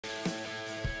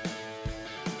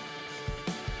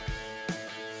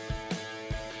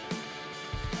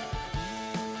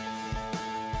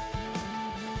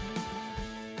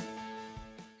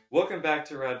Welcome back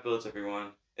to RAD Builds, everyone.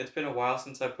 It's been a while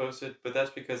since I posted, but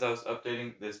that's because I was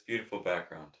updating this beautiful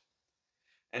background.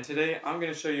 And today I'm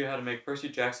going to show you how to make Percy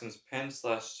Jackson's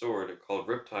pen/sword called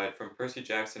Riptide from Percy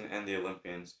Jackson and the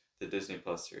Olympians, the Disney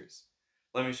Plus series.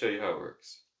 Let me show you how it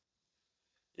works.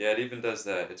 Yeah, it even does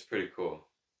that. It's pretty cool.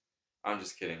 I'm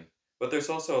just kidding. But there's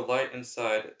also a light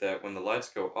inside that when the lights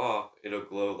go off, it'll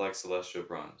glow like celestial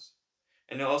bronze.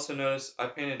 And you'll also notice I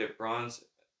painted it bronze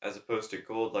as opposed to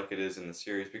gold like it is in the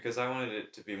series because I wanted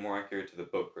it to be more accurate to the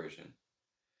book version.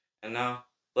 And now,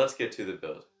 let's get to the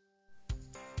build.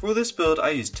 For this build, I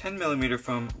used 10mm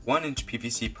foam, 1-inch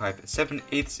PVC pipe,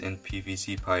 7/8 inch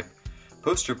PVC pipe,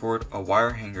 poster board, a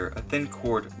wire hanger, a thin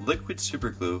cord, liquid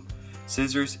superglue,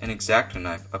 scissors, an exacto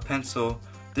knife, a pencil,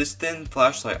 this thin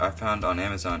flashlight I found on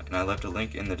Amazon, and I left a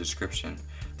link in the description.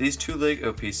 These two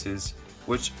Lego pieces,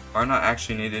 which are not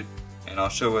actually needed, and I'll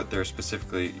show what they're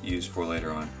specifically used for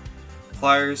later on.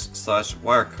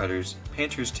 Pliers/wire cutters,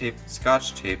 painter's tape,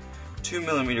 Scotch tape,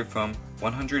 2mm foam,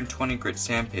 120 grit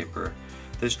sandpaper,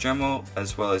 this dremel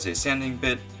as well as a sanding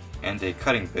bit and a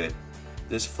cutting bit,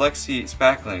 this flexi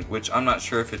spackling, which I'm not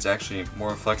sure if it's actually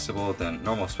more flexible than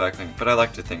normal spackling, but I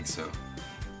like to think so.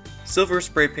 Silver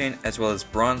spray paint as well as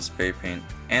bronze spray paint,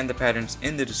 and the patterns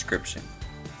in the description.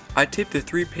 I taped the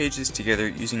 3 pages together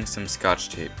using some Scotch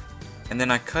tape, and then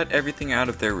I cut everything out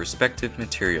of their respective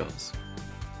materials.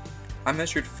 I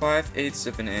measured 5/8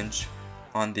 of an inch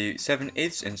on the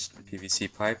 7/8 inch PVC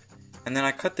pipe, and then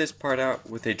I cut this part out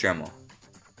with a dremel.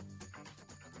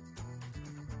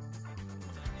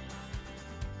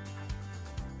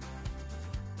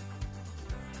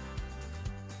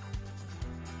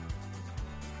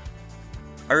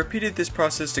 I repeated this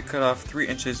process to cut off 3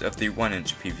 inches of the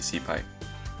 1-inch PVC pipe.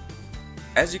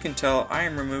 As you can tell, I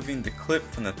am removing the clip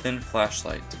from the thin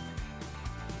flashlight.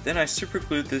 Then I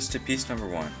superglued this to piece number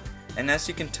 1, and as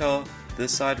you can tell, the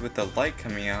side with the light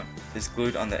coming out is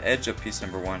glued on the edge of piece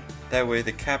number 1, that way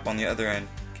the cap on the other end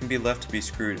can be left to be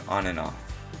screwed on and off.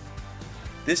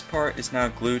 This part is now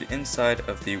glued inside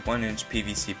of the 1-inch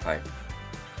PVC pipe.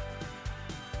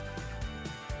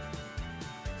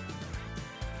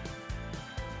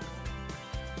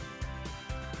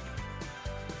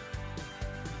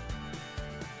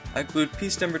 I glued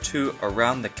piece number 2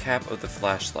 around the cap of the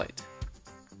flashlight.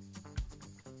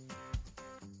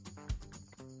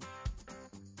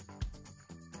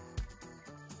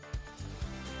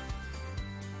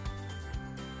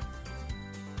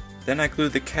 Then I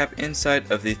glued the cap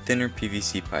inside of the thinner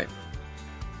PVC pipe.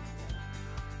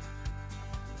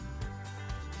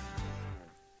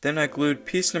 Then I glued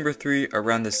piece number 3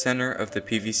 around the center of the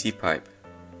PVC pipe.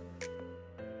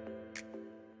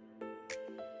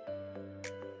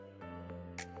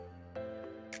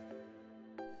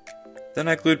 Then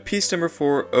I glued piece number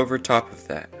 4 over top of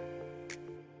that.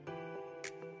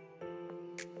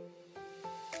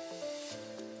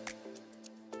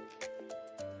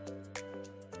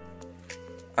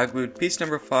 I glued piece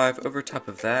number 5 over top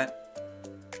of that,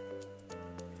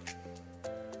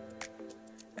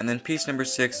 and then piece number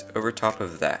 6 over top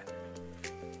of that.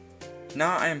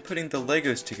 Now I am putting the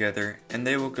Legos together, and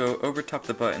they will go over top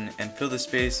the button and fill the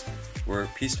space where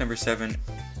piece number 7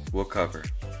 will cover.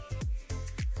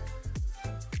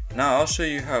 Now I'll show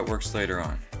you how it works later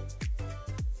on.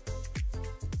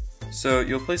 So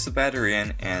you'll place the battery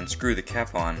in and screw the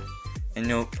cap on, and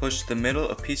you'll push the middle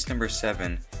of piece number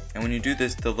 7, and when you do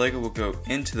this, the Lego will go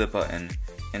into the button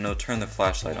and it'll turn the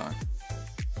flashlight on.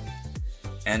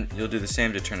 And you'll do the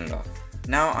same to turn it off.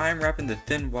 Now I am wrapping the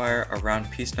thin wire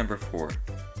around piece number 4.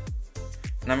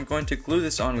 And I'm going to glue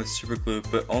this on with super glue,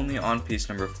 but only on piece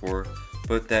number 4,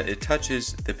 but that it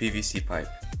touches the PVC pipe.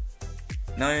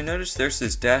 Now you'll notice there's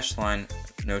this dashed line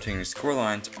noting score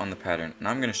lines on the pattern, and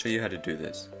I'm going to show you how to do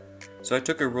this. So I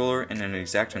took a ruler and an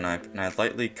exacto knife and I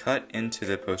lightly cut into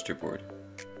the poster board.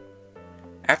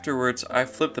 Afterwards, I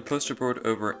flipped the poster board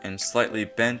over and slightly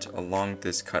bent along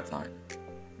this cut line.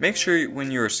 Make sure when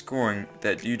you are scoring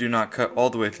that you do not cut all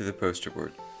the way through the poster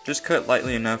board. Just cut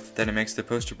lightly enough that it makes the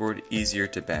poster board easier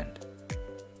to bend.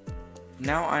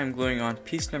 Now I am gluing on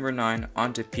piece number 9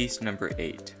 onto piece number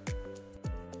 8.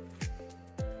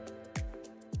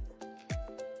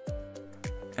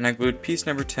 And I glued piece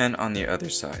number 10 on the other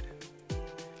side.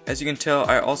 As you can tell,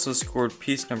 I also scored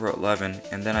piece number 11,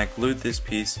 and then I glued this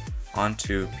piece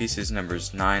onto pieces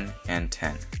numbers 9 and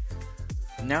 10.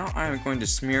 Now I am going to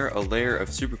smear a layer of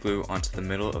superglue onto the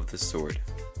middle of the sword.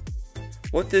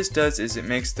 What this does is it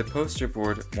makes the poster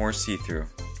board more see-through.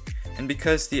 And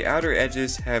because the outer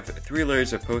edges have 3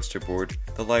 layers of poster board,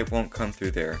 the light won't come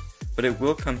through there, but it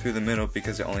will come through the middle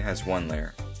because it only has 1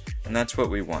 layer. And that's what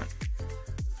we want.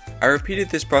 I repeated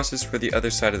this process for the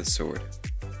other side of the sword.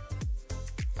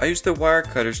 I used the wire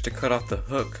cutters to cut off the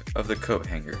hook of the coat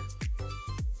hanger.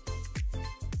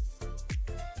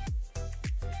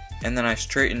 And then I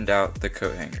straightened out the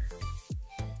coat hanger.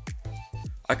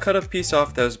 I cut a piece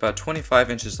off that was about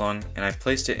 25 inches long and I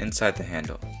placed it inside the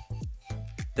handle.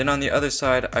 Then on the other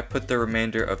side I put the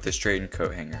remainder of the straightened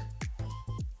coat hanger.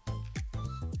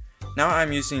 Now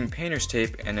I'm using painter's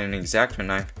tape and an exacto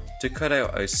knife to cut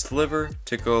out a sliver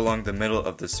to go along the middle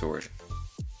of the sword.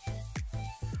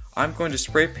 I'm going to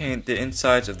spray paint the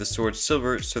insides of the sword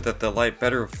silver so that the light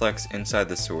better reflects inside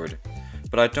the sword,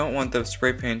 but I don't want the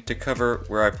spray paint to cover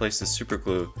where I place the super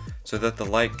glue so that the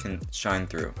light can shine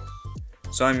through.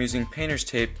 So I'm using painter's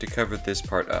tape to cover this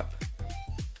part up.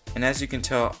 And as you can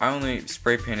tell, I only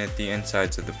spray painted the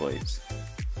insides of the blades.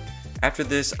 After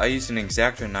this, I used an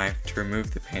exacto knife to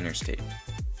remove the painter's tape.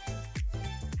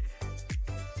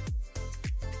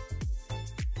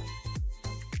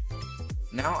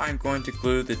 Now I'm going to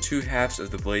glue the two halves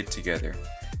of the blade together,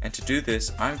 and to do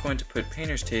this I'm going to put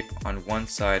painter's tape on one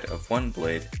side of one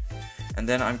blade, and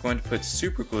then I'm going to put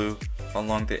super glue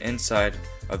along the inside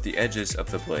of the edges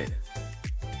of the blade.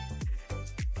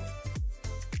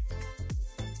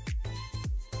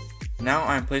 Now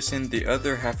I'm placing the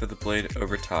other half of the blade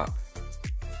over top.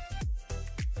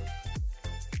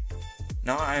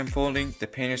 Now I am folding the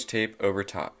painter's tape over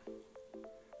top.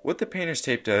 What the painter's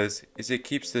tape does is it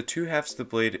keeps the two halves of the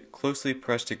blade closely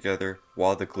pressed together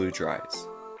while the glue dries.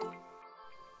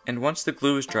 And once the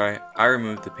glue is dry, I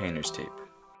remove the painter's tape.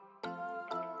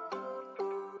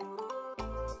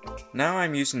 Now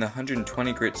I'm using the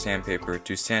 120 grit sandpaper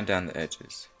to sand down the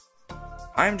edges.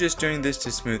 I'm just doing this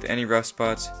to smooth any rough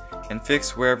spots and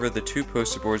fix wherever the two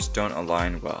poster boards don't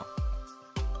align well.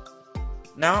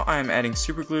 Now I am adding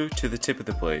super glue to the tip of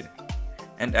the blade,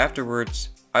 and afterwards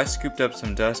I scooped up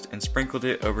some dust and sprinkled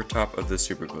it over top of the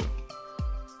super glue.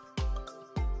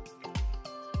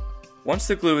 Once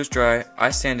the glue is dry,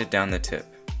 I sanded down the tip.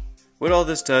 What all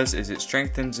this does is it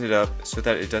strengthens it up so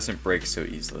that it doesn't break so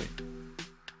easily.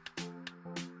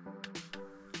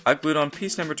 I glued on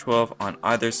piece number 12 on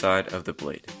either side of the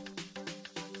blade.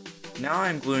 Now I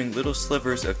am gluing little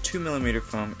slivers of 2mm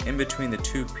foam in between the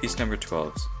two piece number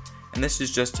 12s, and this is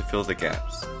just to fill the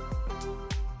gaps.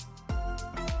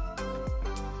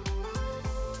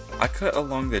 I cut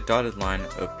along the dotted line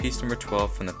of piece number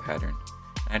 12 from the pattern,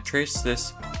 and I traced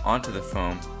this onto the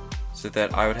foam so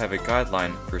that I would have a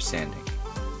guideline for sanding.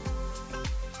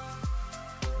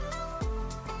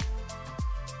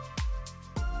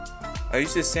 I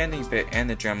used the sanding bit and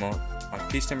the dremel on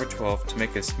piece number 12 to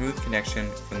make a smooth connection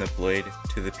from the blade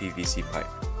to the PVC pipe.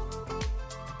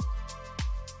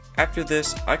 After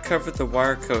this, I covered the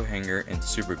wire coat hanger in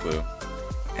super glue,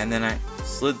 and then I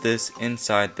slid this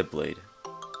inside the blade.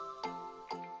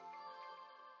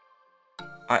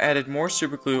 I added more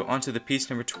super glue onto the piece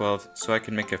number 12 so I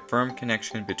could make a firm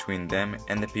connection between them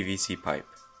and the PVC pipe.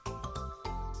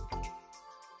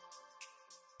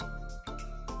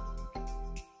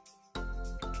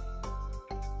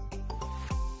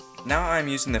 Now I'm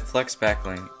using the flex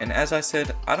spackling, and as I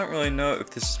said, I don't really know if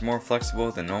this is more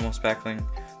flexible than normal spackling,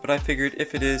 but I figured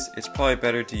if it is, it's probably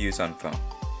better to use on foam.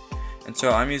 And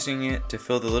so I'm using it to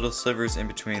fill the little slivers in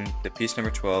between the piece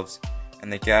number 12s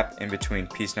and the gap in between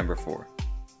piece number 4.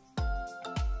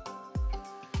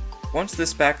 Once the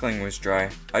spackling was dry,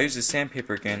 I used the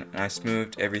sandpaper again and I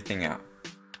smoothed everything out.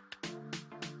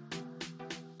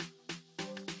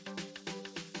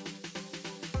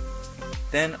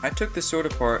 Then I took the sword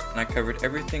apart and I covered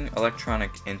everything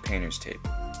electronic in painter's tape.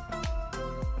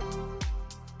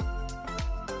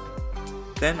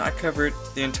 Then I covered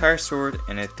the entire sword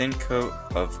in a thin coat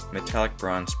of metallic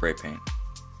bronze spray paint.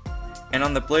 And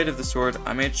on the blade of the sword,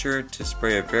 I made sure to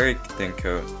spray a very thin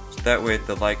coat so that way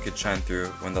the light could shine through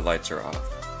when the lights are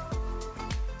off.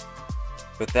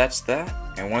 But that's that,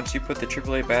 and once you put the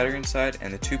AAA battery inside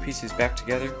and the two pieces back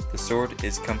together, the sword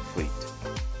is complete.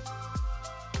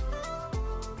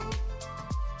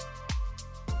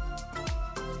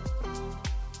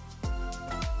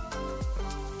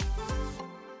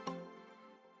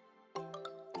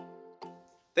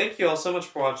 Thank you all so much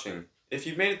for watching. If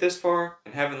you've made it this far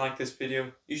and haven't liked this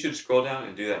video, you should scroll down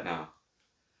and do that now.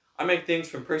 I make things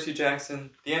from Percy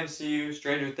Jackson, the MCU,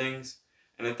 Stranger Things,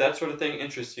 and if that sort of thing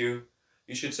interests you,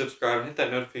 you should subscribe and hit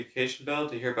that notification bell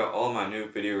to hear about all my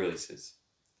new video releases.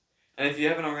 And if you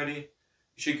haven't already,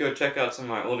 you should go check out some of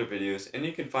my older videos, and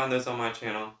you can find those on my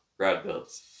channel, RAD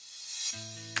Builds.